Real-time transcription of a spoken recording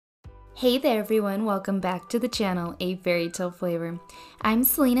Hey there everyone, welcome back to the channel, A Fairy Tale Flavor. I'm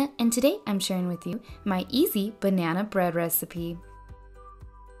Selena and today I'm sharing with you my easy banana bread recipe.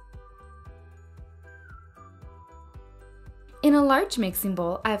 In a large mixing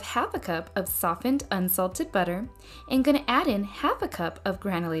bowl, I have half a cup of softened unsalted butter and going to add in half a cup of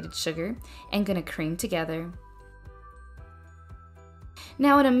granulated sugar and going to cream together.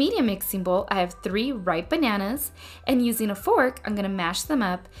 Now in a medium mixing bowl, I have 3 ripe bananas, and using a fork, I'm going to mash them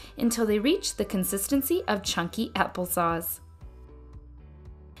up until they reach the consistency of chunky applesauce.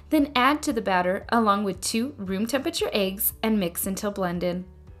 Then add to the batter along with 2 room temperature eggs and mix until blended.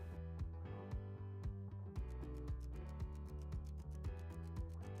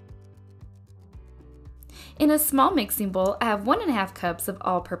 In a small mixing bowl, I have 1½ cups of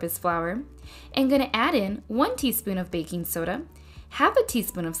all-purpose flour. I'm going to add in 1 teaspoon of baking soda, half a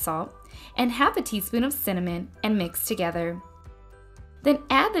teaspoon of salt, and half a teaspoon of cinnamon and mix together. Then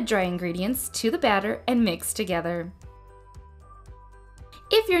add the dry ingredients to the batter and mix together.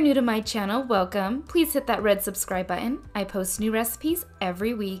 If you're new to my channel, welcome. Please hit that red subscribe button. I post new recipes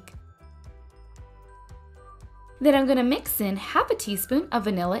every week. Then I'm going to mix in half a teaspoon of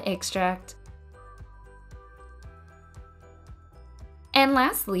vanilla extract. And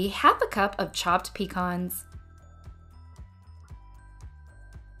lastly, half a cup of chopped pecans.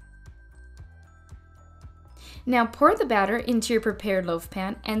 Now pour the batter into your prepared loaf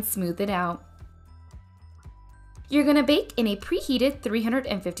pan and smooth it out. You're going to bake in a preheated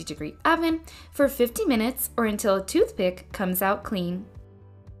 350-degree oven for 50 minutes or until a toothpick comes out clean.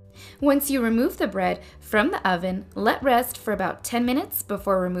 Once you remove the bread from the oven, let rest for about 10 minutes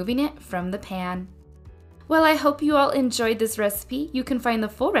before removing it from the pan. Well, I hope you all enjoyed this recipe. You can find the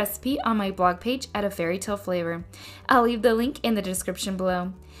full recipe on my blog page at A Fairytale Flavor. I'll leave the link in the description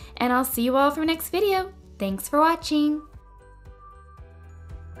below. And I'll see you all for my next video. Thanks for watching!